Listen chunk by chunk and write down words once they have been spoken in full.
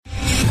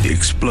The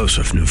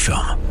explosive new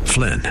film,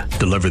 Flynn,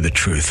 deliver the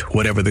truth,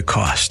 whatever the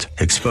cost.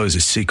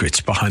 Exposes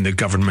secrets behind the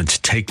government's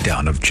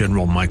takedown of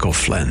General Michael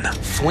Flynn.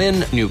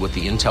 Flynn knew what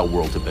the intel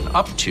world had been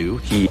up to.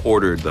 He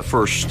ordered the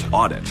first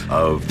audit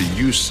of the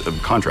use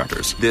of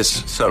contractors.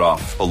 This set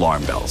off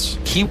alarm bells.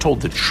 He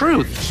told the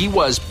truth. He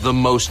was the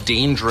most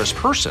dangerous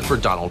person for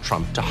Donald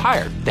Trump to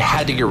hire. They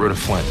had to get rid of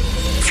Flynn.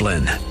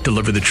 Flynn,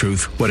 deliver the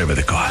truth, whatever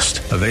the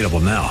cost. Available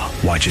now.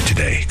 Watch it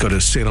today. Go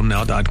to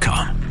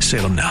salemnow.com.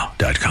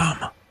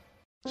 salemnow.com.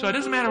 So it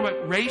doesn't matter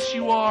what race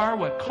you are,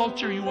 what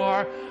culture you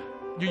are.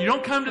 You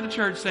don't come to the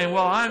church saying,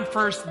 well, I'm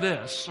first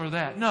this or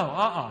that.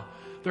 No,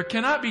 There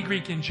cannot be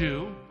Greek and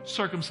Jew,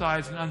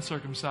 circumcised and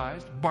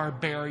uncircumcised,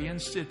 barbarian,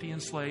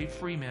 Scythian, slave,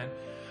 free men.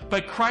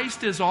 But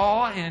Christ is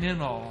all and in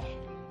all.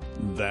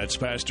 That's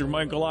Pastor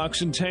Michael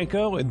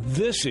Oxentenko, and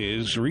this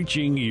is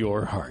Reaching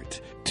Your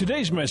Heart.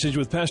 Today's message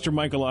with Pastor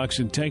Michael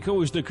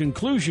Oxentenko is the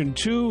conclusion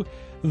to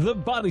The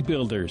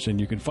Bodybuilders, and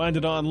you can find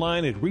it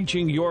online at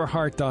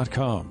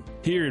reachingyourheart.com.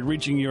 Here at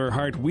Reaching Your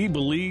Heart, we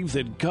believe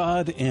that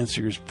God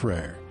answers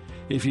prayer.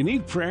 If you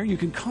need prayer, you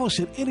can call us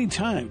at any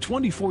time,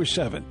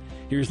 24/7.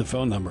 Here's the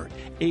phone number,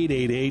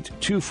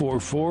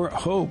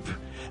 888-244-HOPE.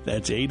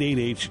 That's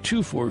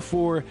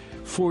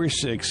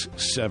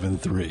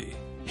 888-244-4673.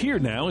 Here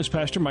now is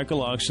Pastor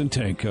Michael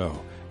Oxentenko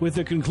with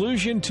the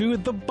conclusion to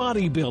The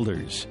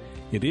Bodybuilders.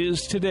 It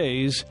is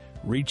today's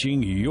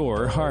Reaching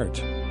Your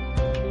Heart.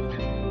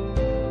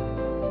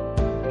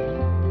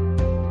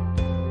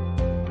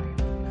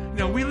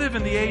 We live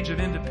in the age of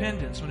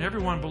independence when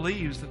everyone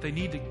believes that they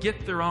need to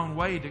get their own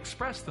way to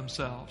express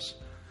themselves.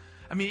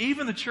 I mean,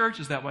 even the church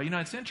is that way.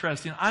 It's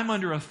interesting. I'm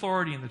under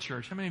authority in the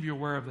church. How many of you are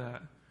aware of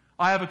that?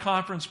 I have a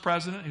conference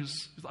president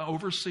who's the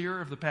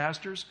overseer of the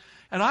pastors,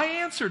 and I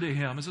answer to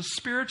him as a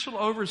spiritual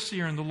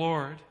overseer in the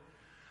Lord.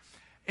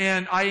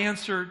 And I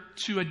answer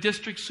to a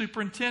district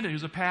superintendent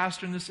who's a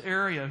pastor in this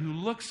area who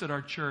looks at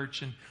our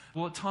church and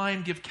will at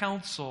times give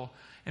counsel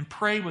and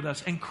pray with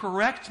us and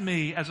correct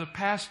me as a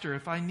pastor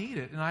if I need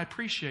it, and I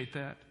appreciate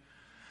that.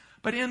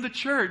 But in the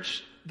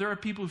church, there are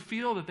people who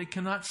feel that they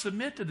cannot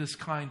submit to this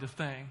kind of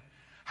thing.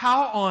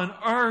 How on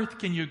earth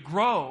can you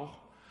grow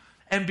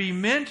and be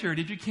mentored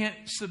if you can't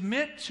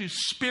submit to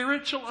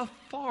spiritual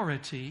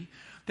authority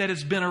that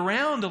has been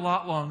around a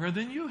lot longer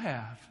than you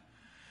have?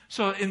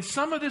 So in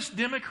some of this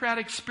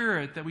democratic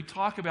spirit that we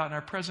talk about in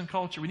our present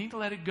culture, we need to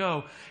let it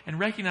go and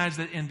recognize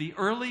that in the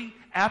early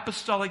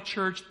apostolic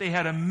church, they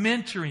had a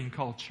mentoring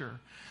culture.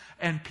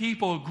 And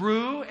people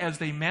grew as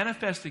they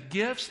manifested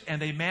gifts,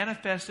 and they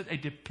manifested a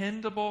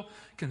dependable,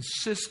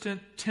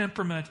 consistent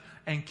temperament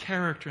and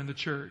character in the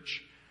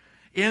church.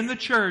 In the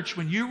church,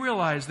 when you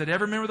realize that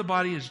every member of the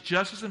body is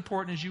just as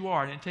important as you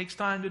are, and it takes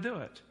time to do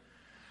it,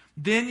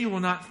 then you will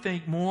not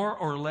think more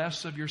or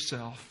less of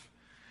yourself.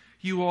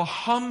 You will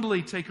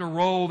humbly take a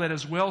role that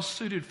is well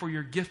suited for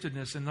your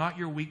giftedness and not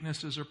your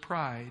weaknesses or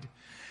pride.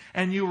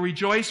 And you will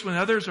rejoice when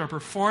others are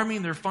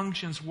performing their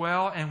functions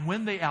well, and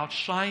when they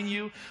outshine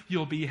you,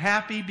 you'll be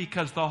happy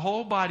because the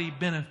whole body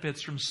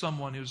benefits from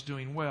someone who's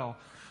doing well.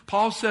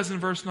 Paul says in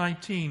verse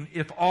 19,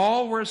 if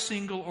all were a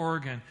single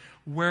organ,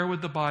 where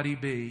would the body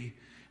be?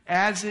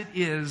 As it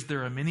is,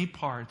 there are many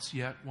parts,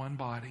 yet one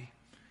body.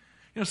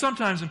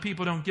 Sometimes when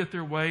people don't get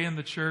their way in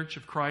the church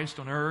of Christ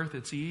on earth,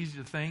 it's easy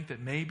to think that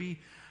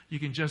maybe you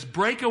can just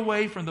break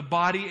away from the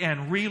body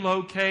and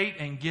relocate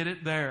and get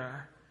it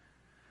there.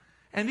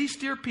 And these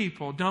dear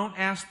people don't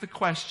ask the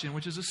question,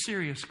 which is a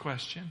serious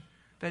question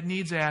that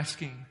needs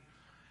asking.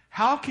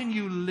 How can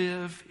you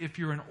live if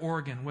you're an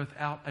organ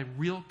without a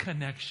real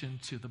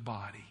connection to the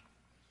body?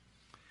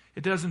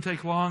 It doesn't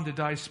take long to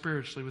die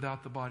spiritually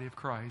without the body of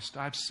Christ.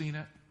 I've seen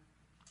it.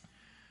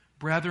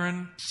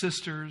 Brethren,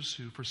 sisters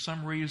who for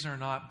some reason or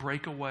not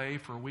break away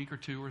for a week or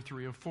two or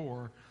three or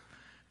four,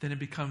 then it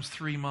becomes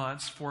 3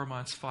 months, 4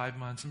 months, 5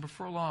 months. And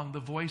before long, the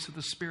voice of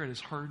the Spirit is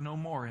heard no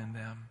more in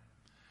them.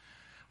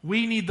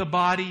 We need the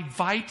body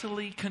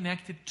vitally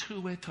connected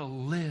to it to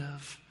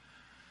live,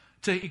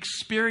 to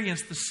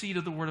experience the seed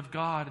of the Word of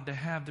God, and to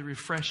have the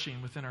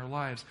refreshing within our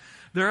lives.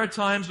 There are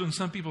times when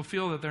some people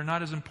feel that they're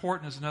not as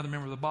important as another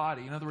member of the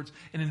body. In other words,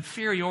 an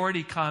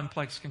inferiority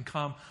complex can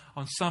come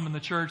on some in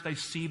the church. They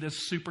see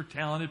this super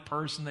talented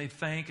person, they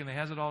think, and they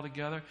has it all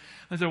together.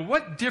 And they say,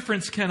 what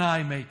difference can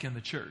I make in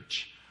the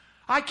church?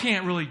 I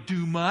can't really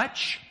do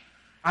much.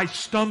 I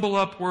stumble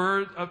up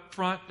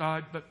front,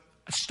 but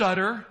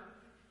stutter.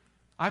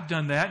 I've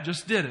done that,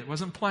 just did it,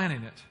 wasn't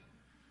planning it.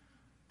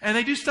 And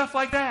they do stuff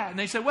like that. And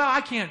they say, well,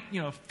 I can't,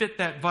 fit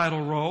that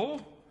vital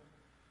role.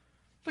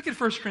 Look at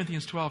 1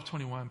 Corinthians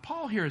 12:21.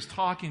 Paul here is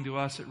talking to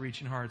us at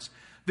Reaching Hearts.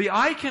 The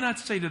eye cannot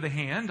say to the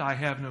hand, I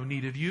have no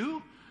need of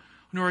you,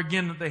 nor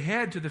again the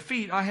head to the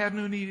feet, I have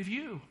no need of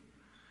you.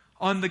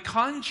 On the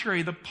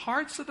contrary, the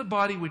parts of the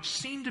body which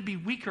seem to be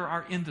weaker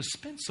are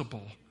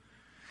indispensable.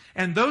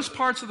 And those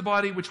parts of the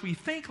body which we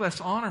think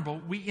less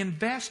honorable, we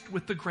invest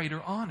with the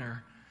greater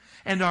honor.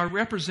 And our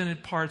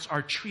represented parts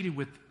are treated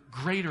with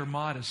greater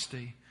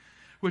modesty,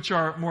 which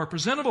our more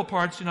presentable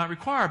parts do not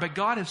require. But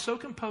God has so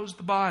composed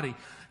the body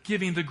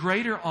giving the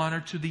greater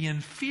honor to the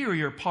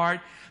inferior part,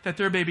 that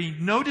there may be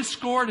no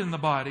discord in the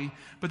body,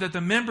 but that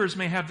the members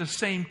may have the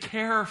same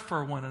care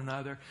for one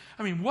another.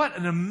 I mean, what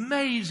an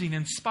amazing,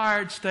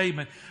 inspired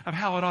statement of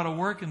how it ought to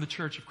work in the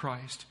church of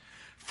Christ.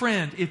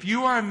 Friend, if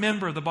you are a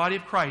member of the body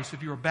of Christ,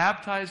 if you were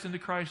baptized into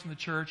Christ in the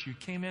church, you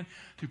came in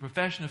through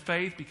profession of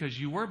faith because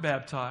you were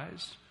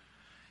baptized,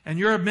 and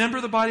you're a member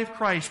of the body of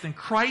Christ, then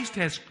Christ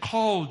has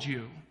called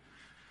you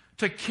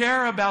to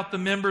care about the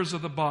members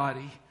of the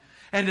body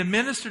and to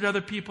minister to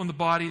other people in the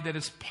body that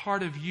is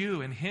part of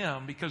you and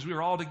Him, because we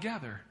are all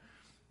together.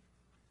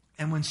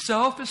 And when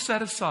self is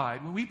set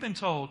aside, when we've been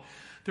told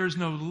there's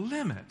no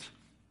limit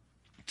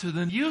to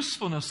the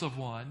usefulness of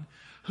one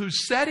who,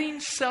 setting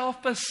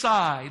self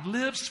aside,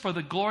 lives for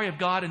the glory of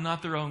God and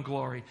not their own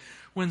glory.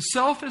 When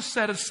self is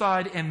set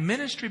aside and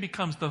ministry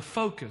becomes the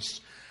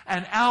focus,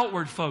 an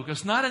outward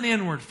focus, not an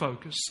inward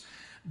focus,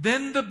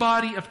 then the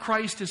body of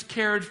Christ is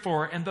cared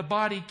for and the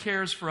body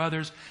cares for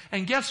others.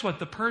 And guess what?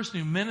 The person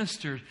who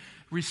ministers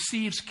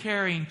receives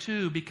caring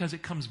too, because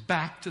it comes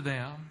back to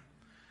them.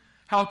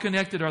 How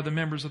connected are the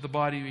members of the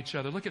body to each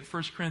other? Look at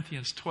 1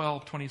 Corinthians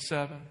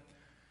 12:27.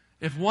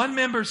 If one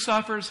member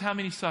suffers, how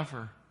many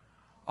suffer?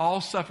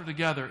 All suffer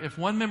together. If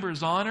one member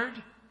is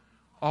honored,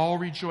 all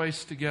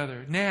rejoice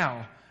together.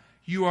 Now,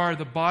 you are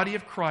the body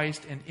of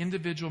Christ and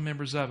individual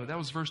members of it. That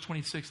was verse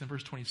 26 and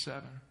verse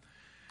 27.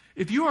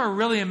 If you are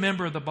really a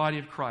member of the body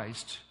of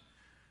Christ,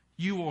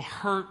 you will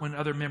hurt when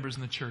other members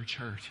in the church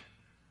hurt.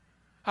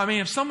 I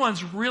mean, if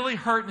someone's really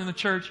hurting in the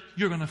church,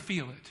 you're going to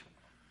feel it.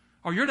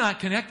 Or you're not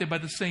connected by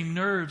the same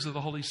nerves of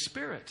the Holy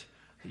Spirit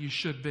that you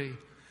should be.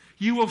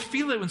 You will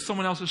feel it when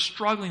someone else is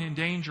struggling in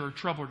danger or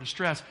trouble or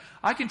distress.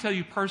 I can tell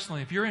you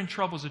personally, if you're in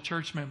trouble as a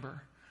church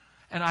member,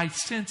 and I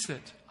sense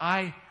it,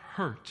 I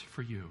hurt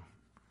for you.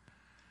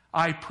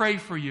 I pray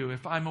for you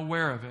if I'm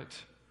aware of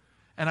it.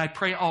 And I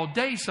pray all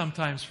day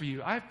sometimes for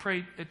you. I've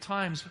prayed at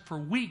times for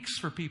weeks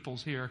for people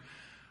here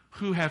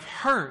who have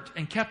hurt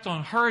and kept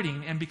on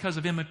hurting, and because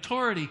of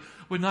immaturity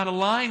would not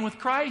align with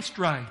Christ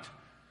right.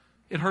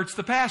 It hurts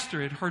the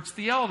pastor. It hurts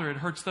the elder. It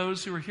hurts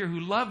those who are here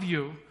who love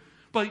you.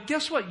 But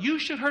guess what? You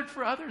should hurt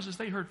for others as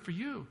they hurt for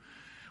you.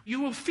 You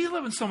will feel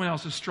it when someone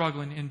else is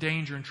struggling in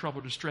danger and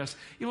trouble, distress.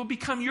 It will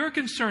become your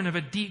concern if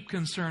a deep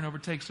concern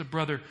overtakes a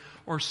brother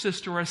or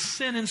sister, or a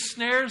sin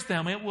ensnares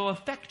them. It will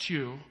affect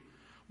you.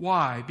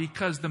 Why?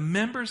 Because the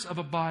members of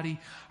a body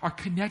are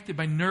connected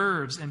by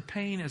nerves, and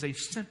pain is a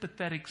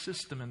sympathetic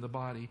system in the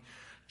body.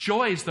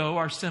 Joys, though,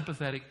 are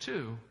sympathetic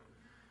too.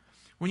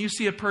 When you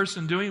see a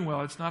person doing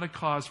well, it's not a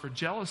cause for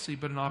jealousy,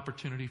 but an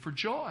opportunity for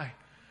joy.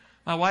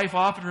 My wife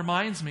often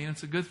reminds me, and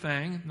it's a good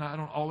thing, I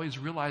don't always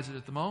realize it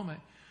at the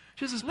moment.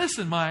 She says,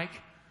 listen,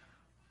 Mike,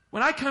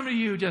 when I come to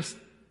you just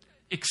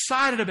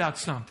excited about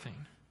something,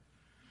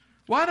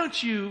 why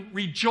don't you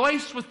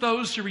rejoice with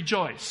those who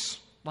rejoice,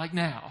 like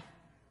now?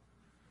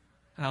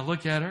 And I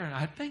look at her and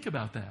I think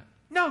about that.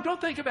 No,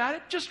 don't think about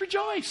it. Just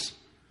rejoice.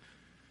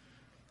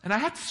 And I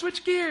have to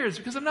switch gears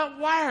because I'm not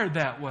wired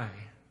that way.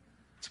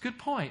 It's a good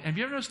point. Have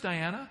you ever noticed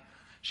Diana?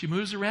 She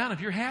moves around. If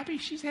you're happy,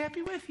 she's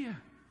happy with you.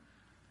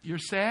 You're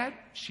sad,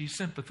 she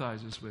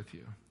sympathizes with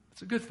you.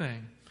 It's a good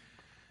thing.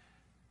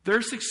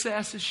 Their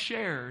success is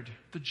shared.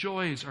 The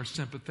joys are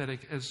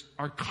sympathetic as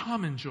our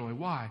common joy.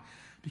 Why?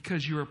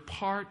 Because you are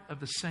part of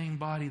the same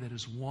body that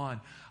is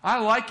one. I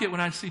like it when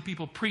I see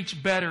people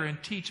preach better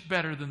and teach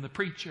better than the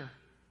preacher.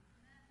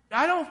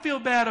 I don't feel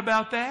bad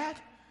about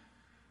that.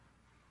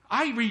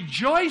 I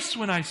rejoice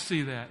when I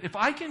see that. If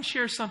I can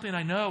share something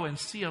I know and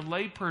see a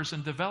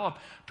layperson develop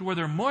to where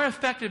they're more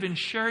effective in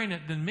sharing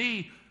it than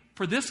me,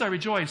 for this I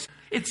rejoice.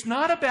 It's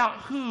not about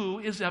who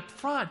is up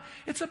front.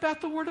 It's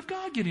about the Word of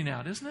God getting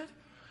out, isn't it?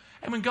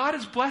 And when God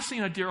is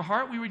blessing a dear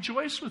heart, we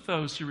rejoice with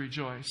those who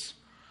rejoice.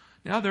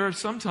 Now, there are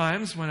some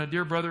times when a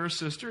dear brother or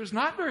sister is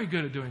not very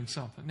good at doing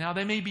something. Now,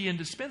 they may be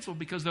indispensable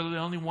because they're the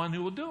only one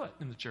who will do it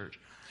in the church.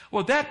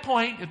 Well, at that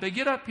point, if they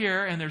get up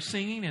here and they're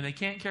singing and they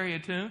can't carry a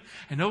tune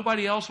and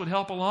nobody else would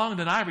help along,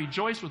 then I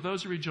rejoice with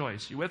those who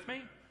rejoice. You with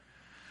me?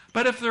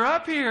 But if they're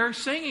up here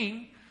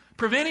singing,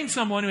 preventing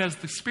someone who has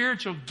the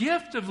spiritual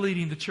gift of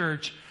leading the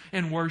church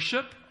in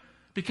worship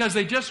because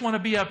they just want to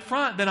be up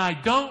front, then I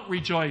don't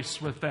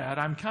rejoice with that.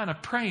 I'm kind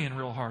of praying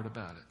real hard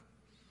about it.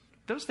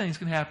 Those things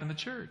can happen in the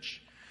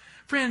church.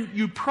 Friend,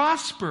 you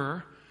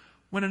prosper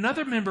when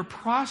another member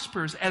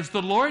prospers as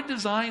the Lord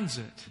designs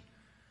it,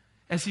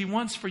 as He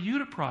wants for you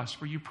to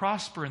prosper. You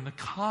prosper in the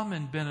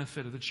common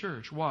benefit of the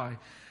church. Why?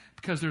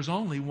 Because there's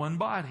only one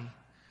body.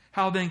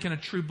 How then can a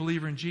true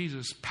believer in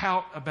Jesus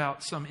pout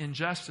about some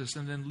injustice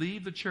and then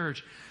leave the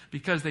church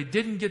because they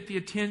didn't get the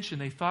attention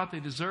they thought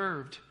they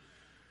deserved?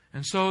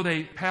 And so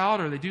they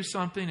pout or they do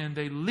something and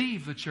they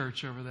leave the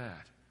church over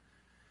that.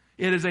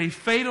 It is a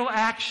fatal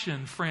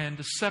action, friend,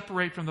 to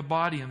separate from the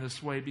body in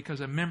this way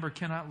because a member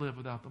cannot live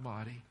without the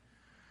body.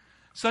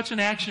 Such an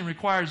action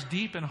requires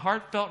deep and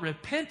heartfelt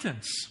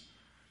repentance.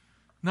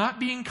 Not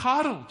being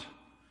coddled,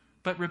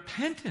 but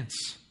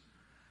repentance.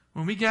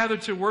 When we gather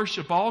to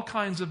worship, all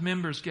kinds of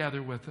members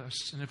gather with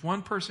us. And if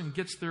one person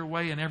gets their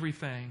way in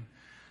everything,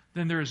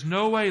 then there is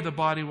no way the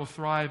body will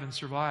thrive and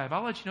survive.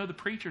 I'll let you know the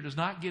preacher does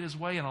not get his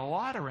way in a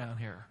lot around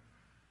here.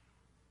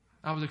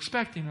 I was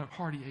expecting a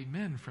hearty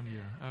amen from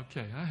you.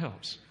 Okay, that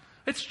helps.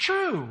 It's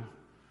true.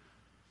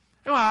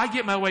 Well, I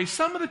get my way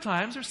some of the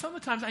times, or some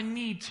of the times I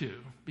need to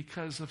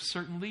because of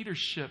certain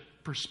leadership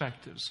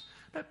perspectives.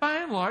 But by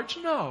and large,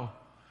 no.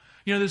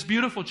 You know, this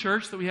beautiful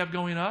church that we have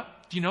going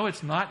up, do you know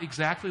it's not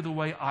exactly the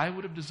way I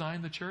would have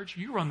designed the church?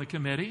 You run the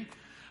committee.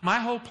 My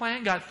whole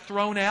plan got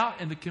thrown out,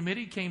 and the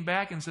committee came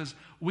back and says,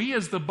 we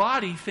as the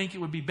body think it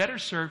would be better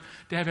served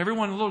to have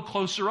everyone a little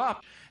closer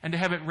up and to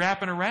have it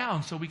wrapping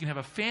around so we can have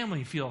a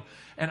family feel.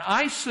 And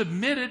I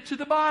submitted to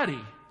the body.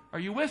 Are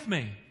you with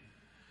me?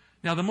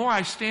 Now, the more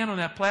I stand on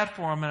that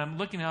platform and I'm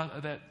looking out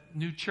at that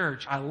new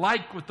church, I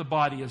like what the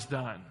body has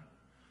done.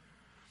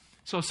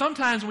 So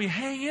sometimes we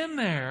hang in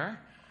there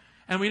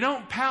and we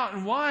don't pout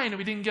and whine and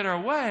we didn't get our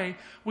way,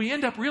 we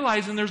end up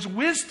realizing there's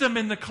wisdom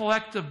in the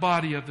collective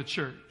body of the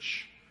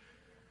church.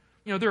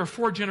 You know, there are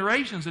 4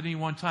 generations at any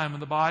one time in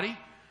the body.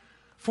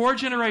 4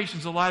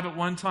 generations alive at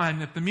one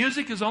time. If the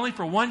music is only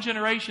for one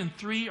generation,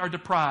 3 are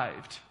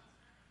deprived.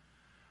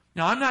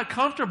 Now, I'm not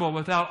comfortable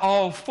without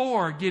all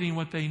 4 getting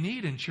what they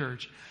need in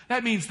church.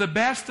 That means the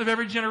best of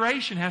every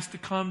generation has to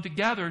come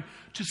together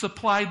to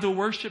supply the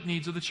worship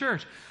needs of the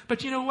church.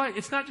 But you know what?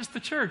 It's not just the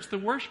church. The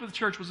worship of the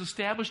church was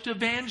established to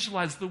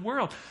evangelize the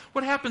world.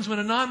 What happens when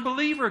a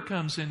non-believer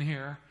comes in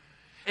here?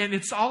 And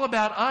it's all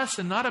about us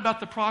and not about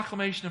the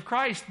proclamation of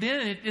Christ.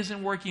 Then it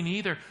isn't working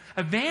either.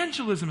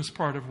 Evangelism is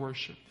part of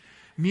worship.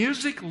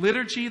 Music,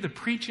 liturgy, the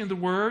preaching of the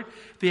word,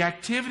 the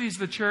activities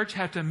of the church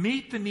have to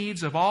meet the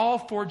needs of all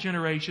 4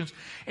 generations,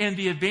 and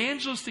the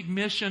evangelistic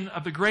mission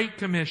of the Great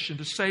Commission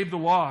to save the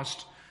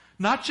lost.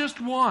 Not just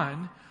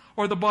one,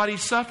 or the body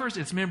suffers,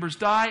 its members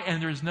die,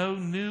 and there's no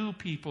new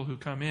people who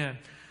come in.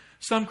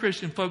 Some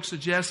Christian folks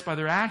suggest by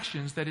their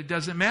actions that it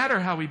doesn't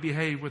matter how we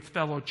behave with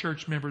fellow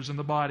church members in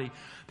the body,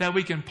 that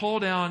we can pull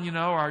down,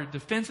 our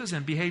defenses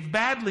and behave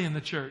badly in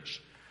the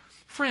church.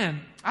 Friend,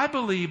 I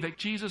believe that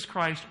Jesus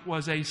Christ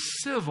was a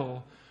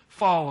civil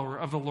follower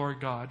of the Lord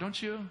God, don't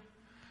you?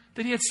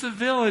 That He had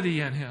civility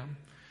in Him.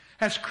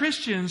 As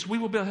Christians, we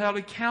will be held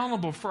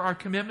accountable for our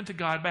commitment to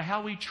God by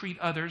how we treat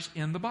others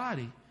in the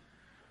body.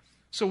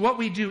 So what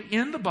we do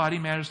in the body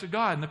matters to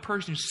God. And the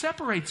person who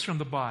separates from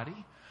the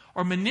body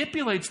or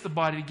manipulates the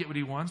body to get what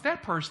he wants,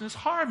 that person is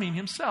harming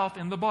himself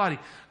in the body.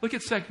 Look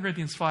at 2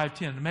 Corinthians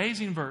 5:10, an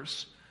amazing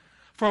verse.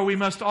 For we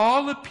must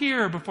all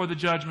appear before the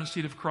judgment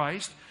seat of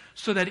Christ,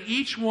 so that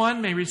each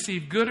one may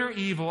receive good or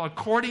evil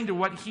according to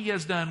what he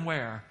has done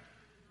where?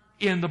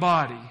 In the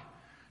body.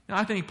 Now,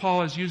 I think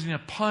Paul is using a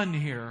pun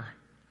here.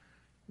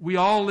 We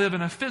all live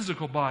in a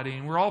physical body,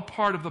 and we're all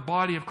part of the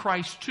body of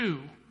Christ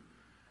too.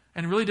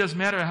 And it really doesn't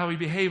matter how we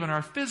behave in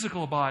our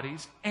physical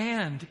bodies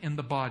and in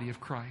the body of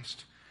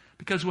Christ,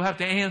 because we'll have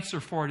to answer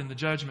for it in the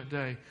judgment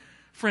day.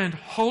 Friend,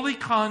 holy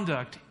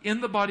conduct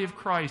in the body of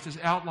Christ is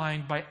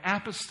outlined by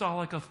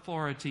apostolic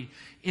authority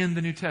in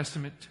the New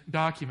Testament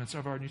documents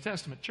of our New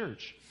Testament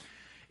church.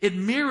 It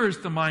mirrors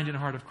the mind and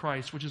heart of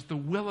Christ, which is the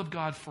will of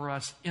God for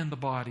us in the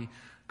body.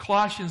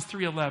 Colossians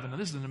 3:11. Now,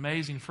 this is an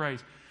amazing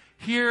phrase.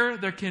 Here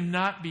there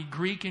cannot be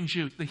Greek and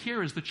Jew. The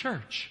here is the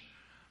church.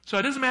 So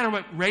it doesn't matter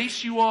what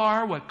race you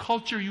are, what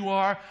culture you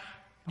are.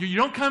 You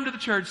don't come to the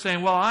church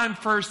saying, well, I'm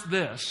first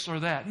this or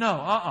that.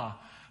 No,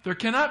 There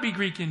cannot be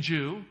Greek and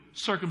Jew,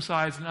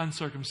 circumcised and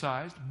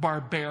uncircumcised,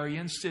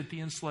 barbarian,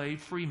 Scythian,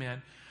 slave, free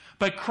men.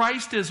 But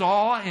Christ is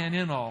all and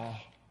in all.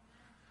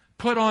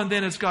 Put on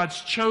then as God's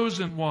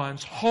chosen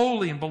ones,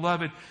 holy and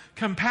beloved,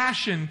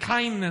 compassion,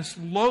 kindness,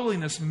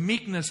 lowliness,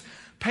 meekness,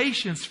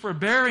 patience,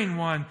 forbearing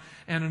one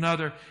and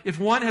another. If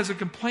one has a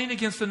complaint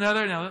against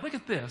another, now look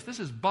at this. This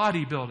is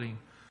bodybuilding.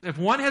 If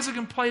one has a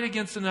complaint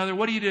against another,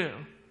 what do?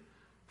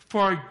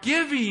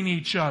 Forgiving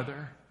each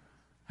other.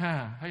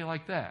 How do you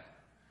like that?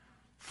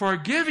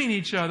 Forgiving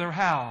each other,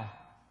 how?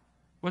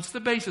 What's the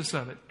basis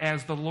of it?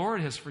 As the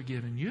Lord has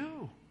forgiven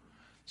you,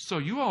 so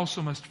you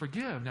also must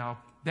forgive. Now,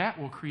 that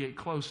will create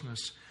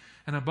closeness.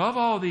 And above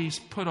all these,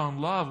 put on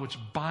love, which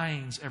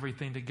binds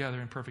everything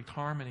together in perfect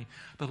harmony.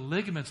 The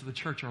ligaments of the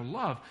church are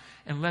love.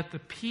 And let the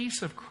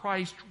peace of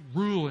Christ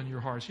rule in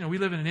your hearts. We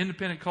live in an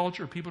independent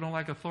culture where people don't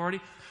like authority.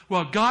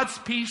 Well, God's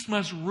peace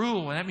must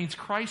rule, and that means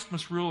Christ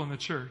must rule in the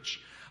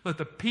church. Let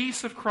the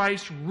peace of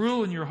Christ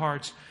rule in your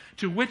hearts,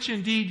 to which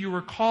indeed you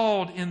were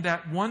called in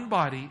that one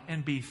body,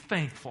 and be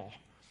thankful.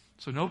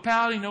 So no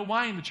pouting, no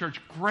whining in the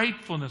church.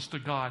 Gratefulness to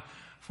God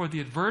for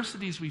the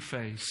adversities we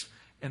face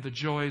and the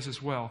joys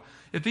as well.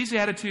 If these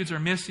attitudes are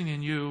missing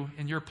in you,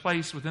 in your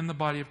place within the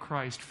body of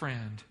Christ,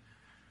 friend,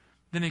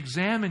 then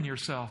examine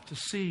yourself to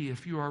see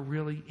if you are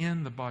really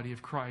in the body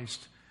of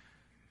Christ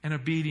and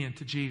obedient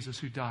to Jesus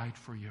who died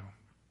for you.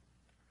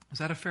 Is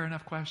that a fair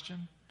enough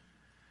question?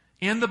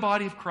 In the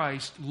body of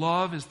Christ,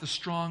 love is the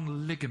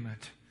strong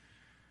ligament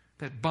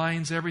that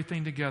binds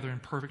everything together in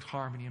perfect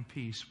harmony and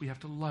peace. We have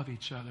to love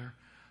each other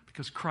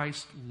because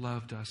Christ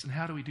loved us. And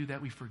how do we do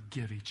that? We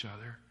forgive each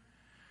other.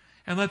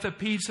 And let the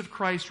peace of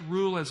Christ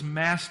rule as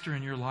master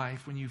in your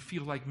life when you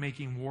feel like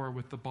making war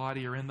with the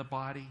body or in the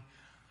body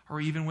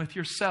or even with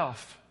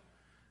yourself.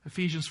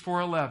 Ephesians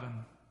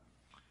 4:11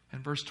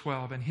 and verse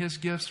 12. And his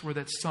gifts were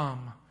that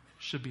some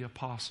should be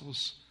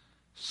apostles,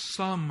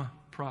 some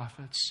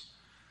prophets,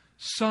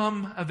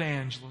 some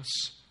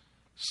evangelists,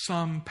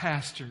 some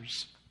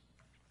pastors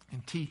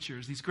and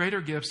teachers. These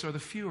greater gifts are the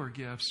fewer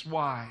gifts.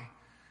 Why?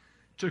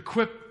 To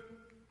equip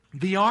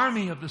the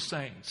army of the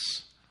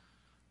saints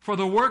for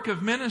the work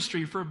of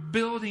ministry, for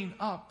building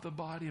up the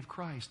body of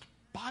Christ.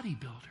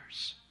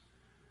 Bodybuilders.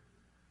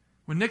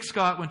 When Nick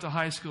Scott went to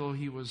high school,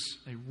 he was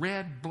a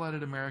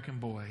red-blooded American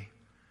boy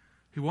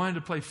who wanted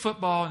to play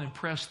football and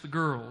impress the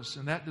girls.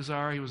 In that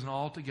desire, he was an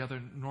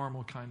altogether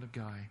normal kind of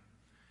guy.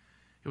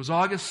 It was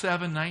August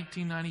 7,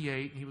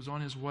 1998, and he was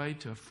on his way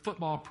to a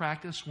football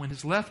practice when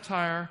his left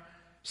tire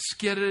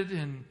skidded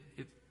and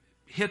it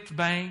hit the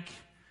bank.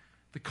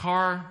 The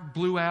car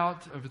blew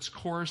out of its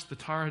course. The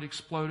tire had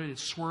exploded. It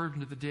swerved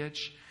into the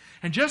ditch.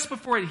 And just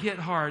before it hit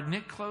hard,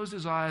 Nick closed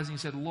his eyes and he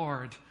said,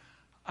 Lord,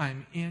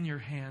 I'm in your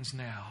hands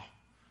now.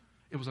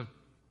 It was a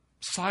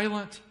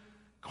silent,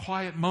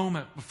 quiet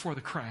moment before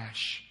the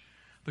crash.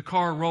 The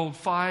car rolled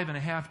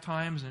 5.5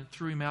 times and it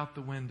threw him out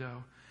the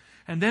window.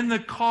 And then the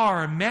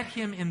car met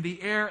him in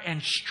the air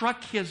and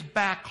struck his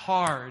back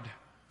hard,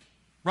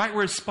 right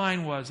where his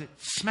spine was. It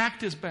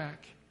smacked his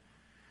back.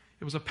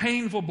 It was a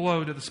painful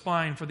blow to the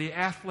spine for the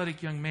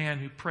athletic young man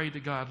who prayed to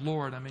God,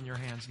 Lord, I'm in your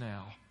hands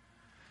now.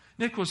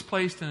 Nick was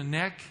placed in a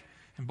neck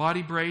and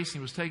body brace. He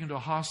was taken to a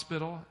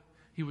hospital.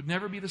 He would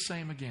never be the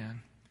same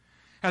again.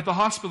 At the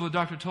hospital, the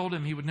doctor told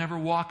him he would never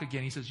walk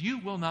again. He says, you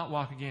will not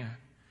walk again.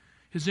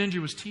 His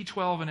injury was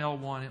T12 and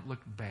L1. It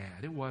looked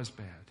bad. It was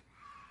bad.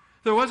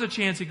 There was a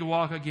chance he could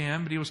walk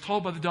again, but he was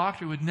told by the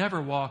doctor he would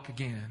never walk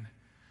again.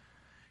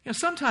 You know,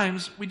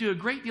 sometimes we do a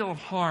great deal of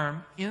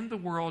harm in the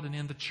world and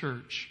in the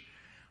church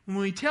when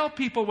we tell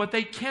people what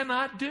they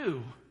cannot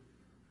do.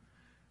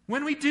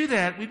 When we do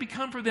that, we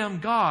become for them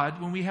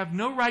God when we have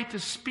no right to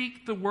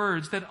speak the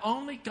words that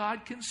only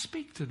God can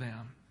speak to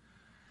them.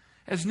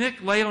 As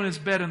Nick lay on his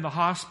bed in the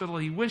hospital,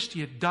 he wished he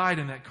had died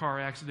in that car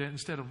accident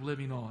instead of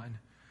living on.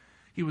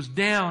 He was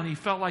down. He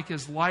felt like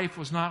his life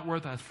was not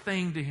worth a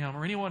thing to him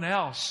or anyone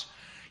else.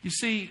 You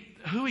see,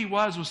 who he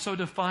was so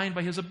defined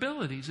by his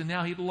abilities, and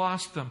now he'd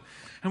lost them.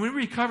 And when he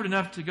recovered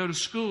enough to go to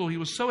school, he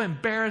was so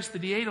embarrassed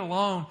that he ate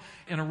alone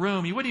in a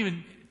room. He wouldn't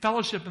even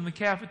fellowship in the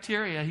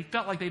cafeteria. He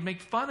felt like they'd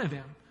make fun of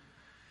him.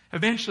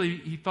 Eventually,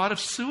 he thought of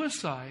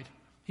suicide.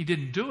 He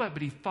didn't do it,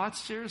 but he thought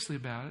seriously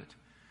about it.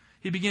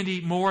 He began to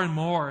eat more and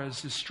more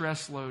as his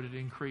stress load had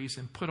increased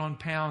and put on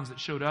pounds that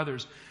showed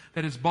others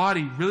that his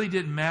body really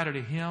didn't matter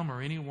to him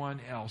or anyone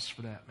else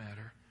for that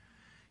matter.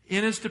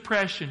 In his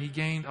depression, he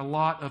gained a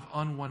lot of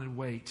unwanted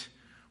weight.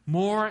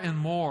 More and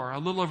more, a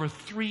little over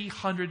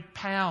 300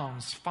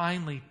 pounds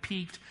finally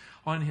peaked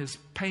on his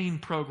pain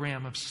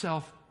program of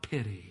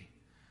self-pity.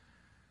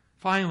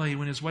 Finally,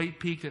 when his weight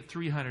peaked at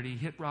 300, he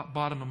hit rock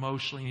bottom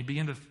emotionally and he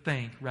began to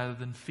think rather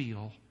than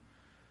feel.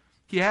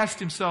 He asked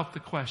himself the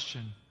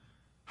question,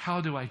 how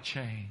do I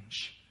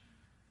change?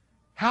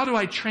 How do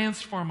I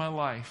transform my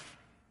life?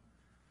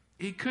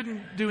 He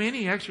couldn't do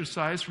any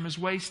exercise from his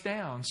waist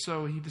down,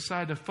 so he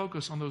decided to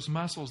focus on those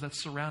muscles that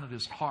surrounded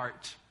his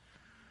heart.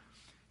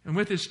 And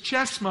with his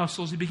chest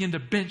muscles, he began to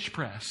bench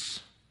press.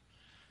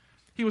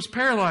 He was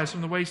paralyzed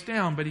from the waist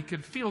down, but he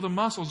could feel the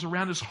muscles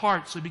around his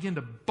heart, so he began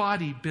to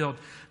body build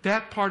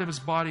that part of his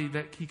body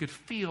that he could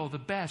feel the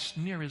best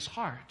near his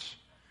heart.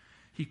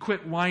 He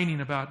quit whining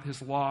about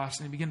his loss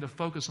and he began to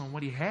focus on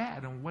what he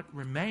had and what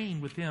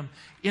remained with him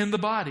in the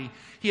body.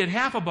 He had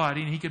half a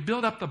body and he could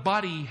build up the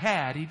body he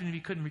had even if he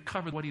couldn't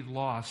recover what he'd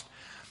lost.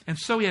 And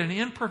so he had an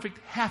imperfect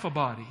half a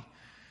body.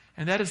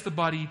 And that is the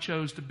body he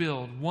chose to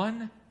build,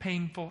 one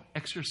painful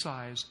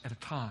exercise at a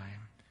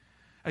time.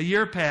 A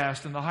year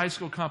passed and the high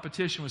school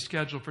competition was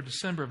scheduled for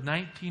December of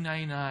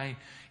 1999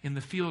 in the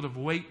field of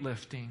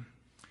weightlifting.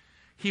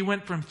 He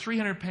went from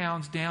 300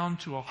 pounds down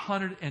to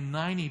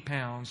 190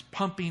 pounds,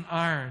 pumping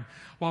iron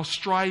while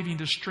striving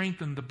to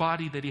strengthen the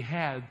body that he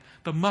had,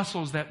 the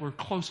muscles that were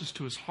closest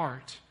to his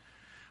heart.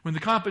 When the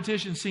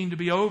competition seemed to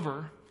be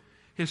over,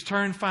 his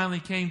turn finally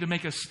came to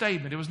make a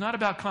statement. It was not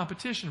about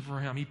competition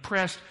for him. He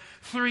pressed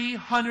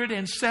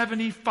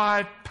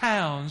 375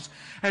 pounds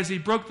as he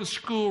broke the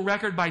school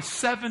record by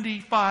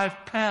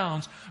 75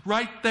 pounds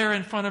right there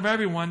in front of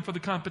everyone for the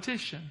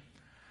competition.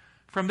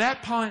 From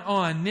that point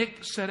on,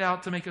 Nick set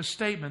out to make a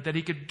statement that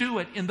he could do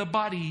it in the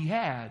body he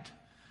had.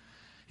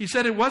 He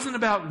said it wasn't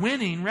about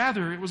winning,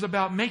 rather it was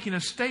about making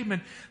a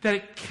statement that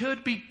it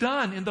could be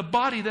done in the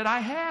body that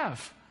I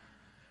have.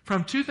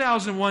 From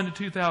 2001 to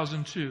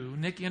 2002,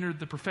 Nick entered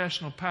the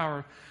professional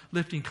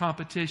powerlifting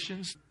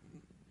competitions.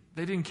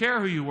 They didn't care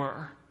who you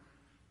were,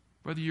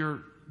 whether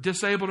you're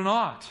disabled or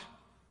not.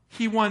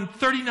 He won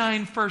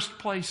 39 first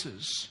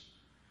places,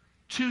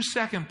 2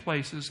 second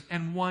places,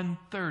 and 1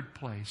 third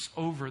place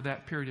over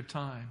that period of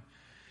time.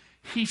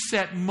 He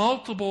set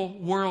multiple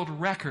world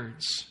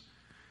records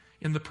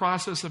in the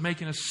process of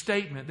making a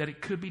statement that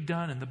it could be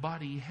done in the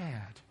body he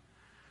had.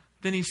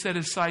 Then he set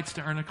his sights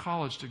to earn a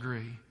college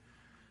degree.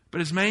 But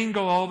his main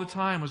goal all the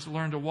time was to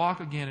learn to walk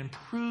again and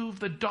prove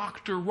the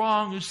doctor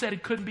wrong who said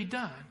it couldn't be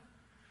done.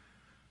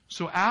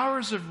 So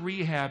hours of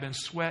rehab and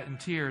sweat and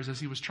tears as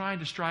he was trying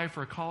to strive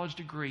for a college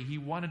degree, he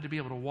wanted to be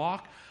able to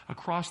walk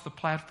across the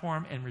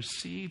platform and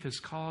receive his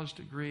college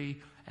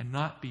degree and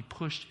not be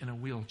pushed in a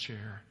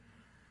wheelchair.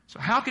 So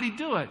how could he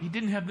do it? He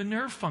didn't have the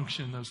nerve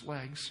function in those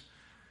legs.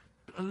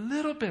 But a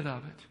little bit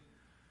of it.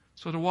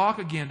 So to walk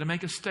again, to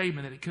make a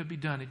statement that it could be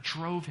done, it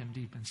drove him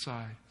deep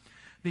inside.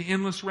 The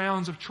endless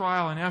rounds of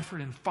trial and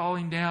effort and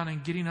falling down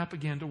and getting up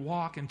again to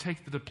walk and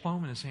take the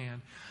diploma in his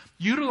hand.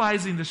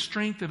 Utilizing the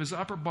strength of his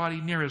upper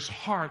body near his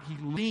heart, he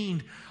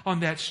leaned on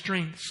that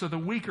strength so the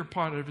weaker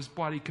part of his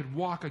body could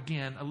walk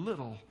again a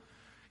little.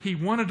 He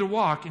wanted to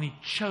walk and he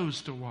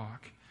chose to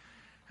walk.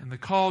 And the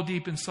call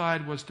deep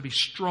inside was to be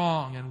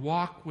strong and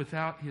walk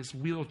without his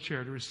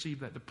wheelchair to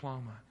receive that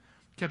diploma.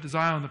 He kept his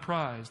eye on the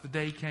prize. The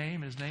day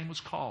came and his name was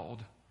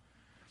called.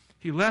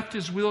 He left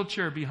his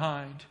wheelchair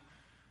behind.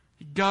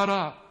 He got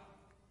up.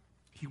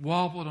 He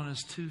wobbled on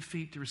his 2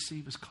 feet to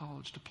receive his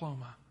college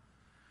diploma.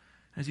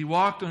 As he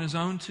walked on his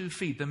own 2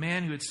 feet, the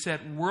man who had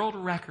set world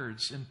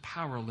records in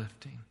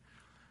powerlifting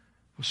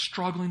was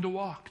struggling to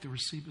walk to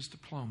receive his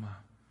diploma.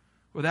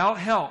 Without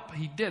help,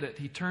 he did it.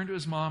 He turned to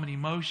his mom and he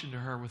motioned to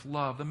her with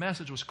love. The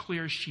message was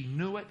clear. She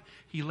knew it.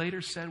 He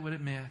later said what it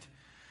meant.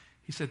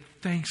 He said,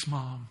 "Thanks,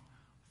 Mom,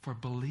 for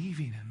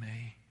believing in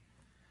me."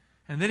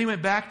 And then he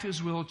went back to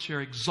his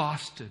wheelchair,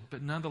 exhausted,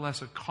 but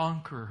nonetheless a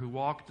conqueror who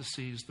walked to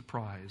seize the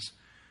prize.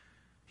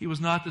 He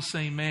was not the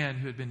same man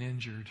who had been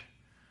injured.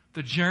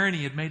 The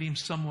journey had made him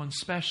someone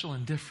special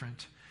and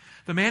different.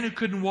 The man who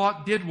couldn't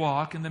walk did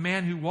walk, and the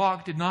man who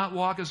walked did not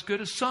walk as good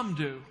as some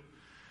do.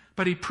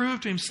 But he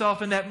proved to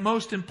himself in that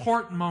most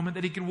important moment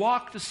that he could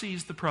walk to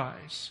seize the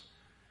prize.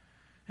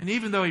 And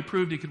even though he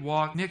proved he could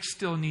walk, Nick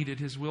still needed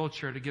his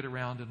wheelchair to get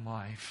around in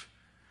life.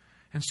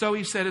 And so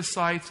he set his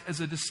sights as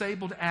a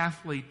disabled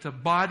athlete to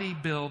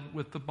bodybuild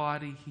with the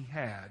body he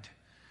had.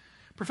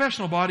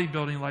 Professional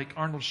bodybuilding, like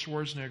Arnold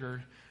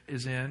Schwarzenegger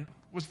is in,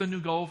 was the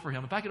new goal for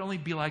him. If I could only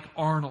be like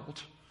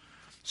Arnold.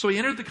 So he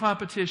entered the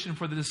competition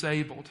for the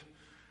disabled.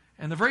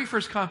 And the very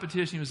first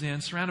competition he was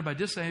in, surrounded by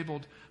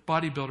disabled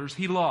bodybuilders,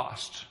 he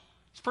lost.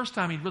 It's the first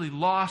time he'd really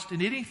lost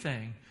in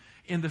anything.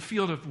 In the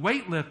field of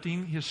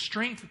weightlifting, his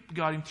strength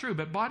got him through,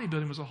 but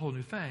bodybuilding was a whole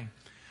new thing.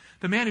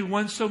 The man who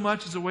won so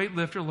much as a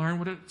weightlifter learned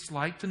what it's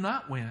like to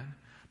not win.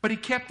 But he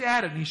kept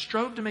at it, and he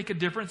strove to make a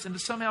difference and to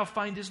somehow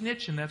find his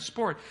niche in that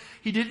sport.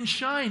 He didn't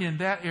shine in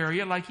that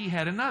area like he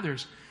had in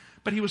others.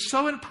 But he was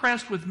so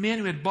impressed with men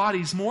who had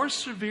bodies more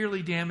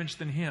severely damaged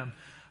than him,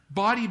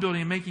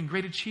 bodybuilding and making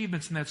great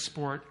achievements in that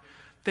sport,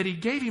 that he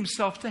gave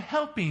himself to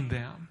helping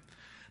them.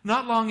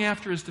 Not long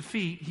after his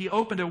defeat, he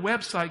opened a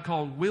website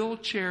called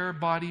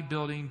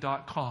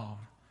wheelchairbodybuilding.com.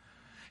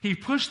 He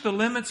pushed the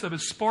limits of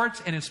his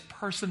sports and his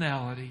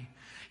personality.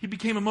 He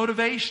became a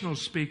motivational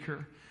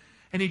speaker.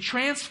 And he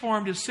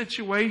transformed his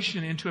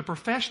situation into a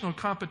professional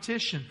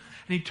competition.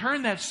 And he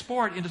turned that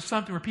sport into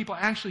something where people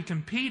actually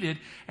competed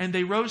and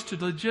they rose to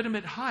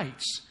legitimate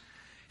heights.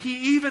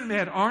 He even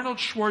met Arnold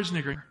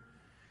Schwarzenegger.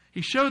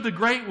 He showed the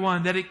great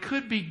one that it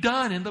could be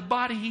done in the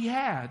body he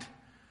had.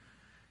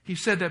 He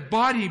said that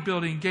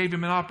bodybuilding gave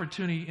him an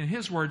opportunity, in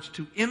his words,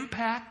 to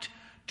impact,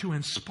 to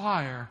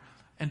inspire,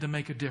 and to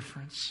make a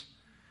difference.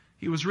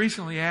 He was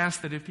recently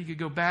asked that if he could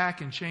go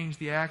back and change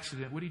the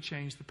accident, would he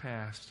change the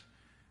past?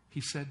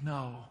 He said,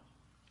 "No,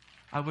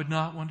 I would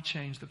not want to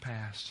change the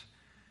past."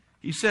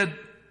 He said,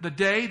 "The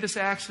day this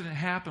accident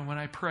happened, when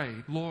I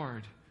prayed,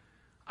 'Lord,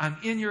 I'm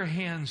in your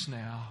hands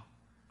now,'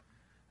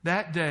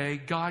 that day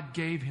God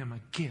gave him a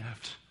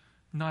gift,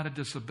 not a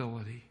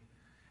disability.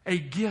 A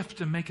gift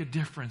to make a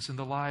difference in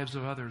the lives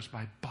of others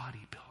by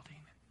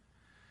bodybuilding."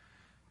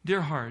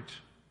 Dear heart,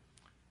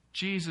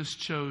 Jesus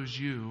chose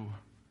you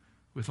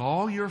with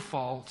all your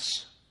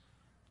faults,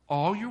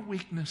 all your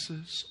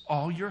weaknesses,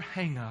 all your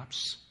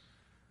hang-ups,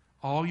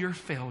 all your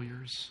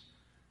failures,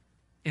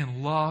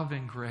 in love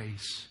and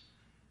grace,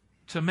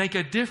 to make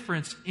a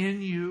difference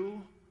in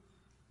you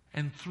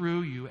and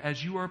through you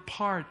as you are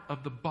part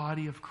of the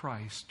body of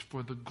Christ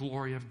for the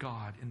glory of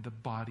God in the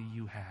body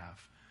you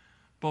have,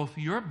 both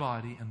your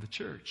body and the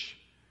church.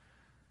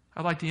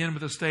 I'd like to end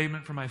with a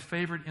statement from my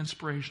favorite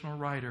inspirational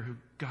writer who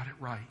got it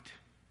right.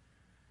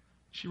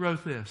 She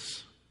wrote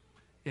this: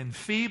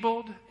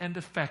 "Enfeebled and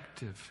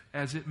defective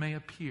as it may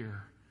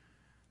appear,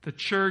 the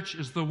church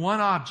is the one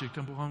object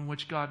upon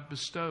which God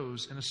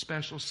bestows, in a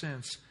special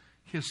sense,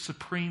 His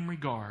supreme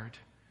regard.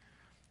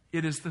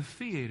 It is the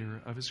theater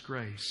of His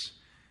grace,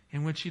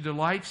 in which He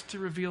delights to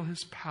reveal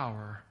His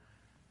power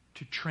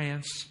to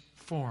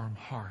transform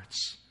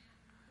hearts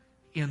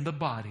in the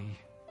body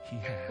He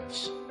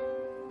has."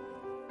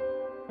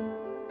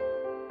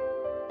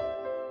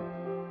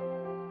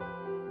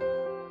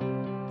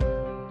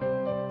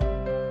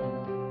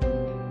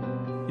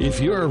 If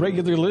you're a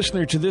regular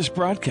listener to this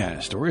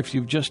broadcast, or if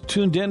you've just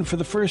tuned in for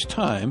the first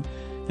time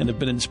and have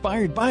been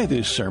inspired by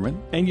this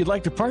sermon, and you'd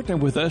like to partner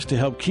with us to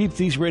help keep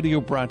these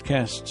radio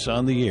broadcasts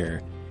on the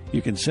air,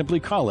 you can simply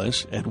call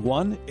us at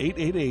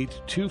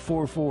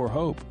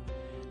 1-888-244-HOPE.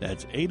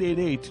 That's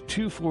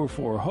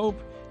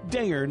 888-244-HOPE,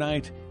 day or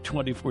night,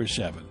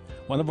 24/7.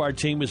 One of our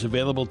team is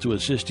available to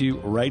assist you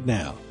right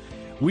now.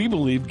 We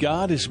believe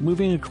God is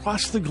moving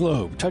across the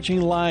globe,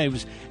 touching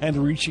lives and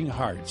reaching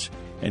hearts,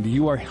 and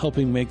you are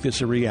helping make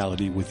this a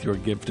reality with your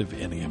gift of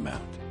any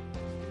amount.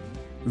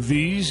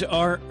 These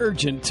are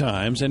urgent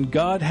times, and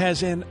God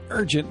has an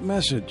urgent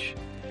message.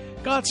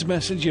 God's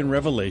message in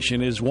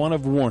Revelation is one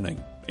of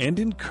warning and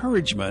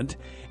encouragement,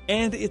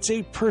 and it's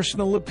a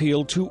personal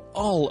appeal to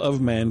all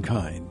of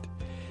mankind.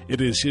 It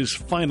is His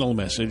final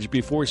message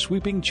before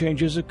sweeping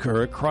changes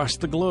occur across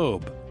the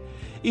globe.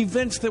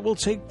 Events that will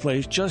take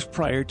place just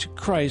prior to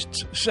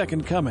Christ's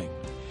second coming.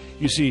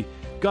 You see,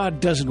 God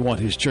doesn't want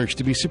His church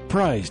to be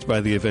surprised by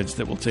the events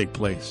that will take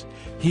place.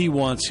 He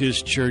wants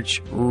His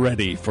church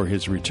ready for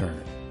His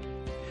return.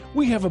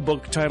 We have a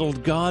book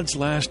titled God's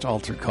Last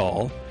Altar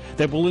Call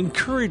that will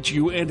encourage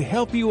you and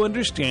help you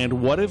understand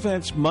what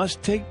events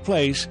must take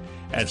place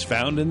as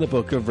found in the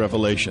book of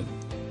Revelation.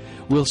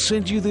 We'll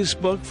send you this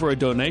book for a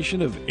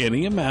donation of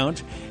any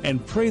amount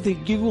and pray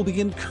that you will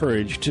be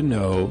encouraged to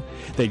know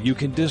that you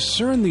can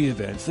discern the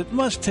events that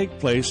must take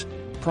place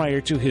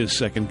prior to His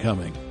second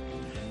coming.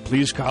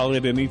 Please call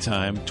at any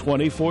time,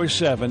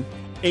 24/7,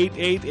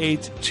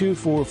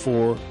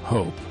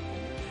 888-244-HOPE.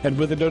 And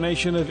with a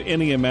donation of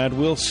any amount,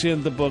 we'll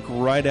send the book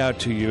right out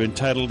to you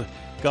entitled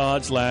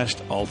God's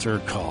Last Altar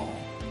Call.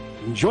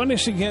 Join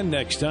us again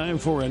next time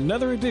for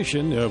another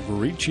edition of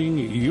Reaching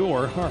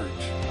Your Heart.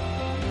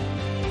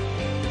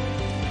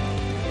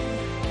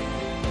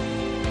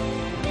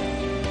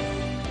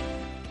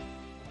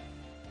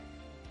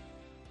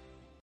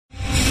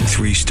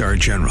 3-star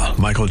General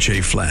Michael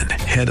J. Flynn,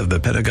 head of the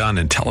Pentagon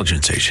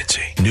Intelligence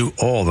Agency, knew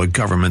all the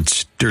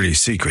government's dirty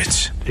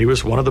secrets. He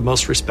was one of the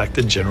most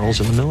respected generals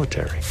in the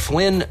military.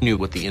 Flynn knew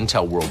what the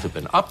intel world had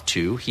been up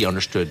to. He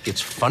understood its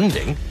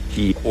funding.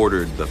 He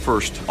ordered the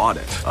first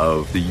audit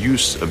of the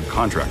use of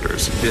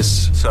contractors.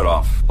 This set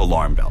off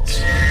alarm bells.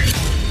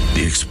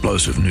 The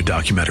explosive new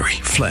documentary,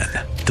 Flynn,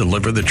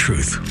 Deliver the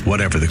Truth,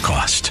 Whatever the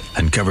Cost,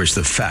 uncovers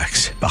the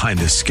facts behind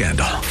this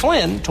scandal.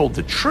 Flynn told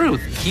the truth.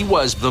 He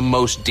was the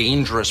most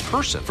dangerous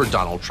person for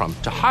Donald Trump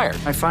to hire.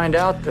 I find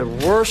out the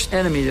worst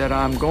enemy that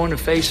I'm going to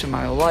face in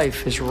my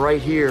life is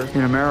right here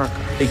in America.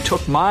 They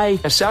took my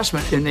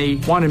assessment and they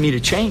wanted me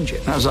to change it.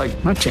 And I was like,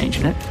 I'm not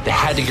changing it. They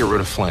had to get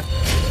rid of Flynn.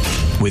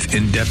 With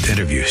in-depth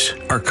interviews,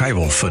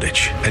 archival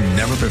footage, and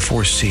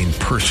never-before-seen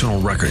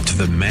personal records of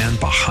the man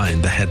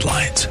behind the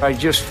headlines. I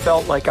just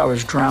felt like I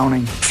was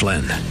drowning.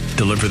 Flynn,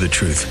 Deliver the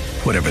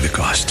Truth, Whatever the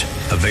Cost.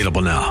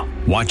 Available now.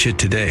 Watch it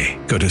today.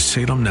 Go to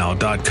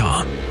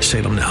salemnow.com.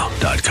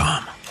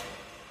 salemnow.com.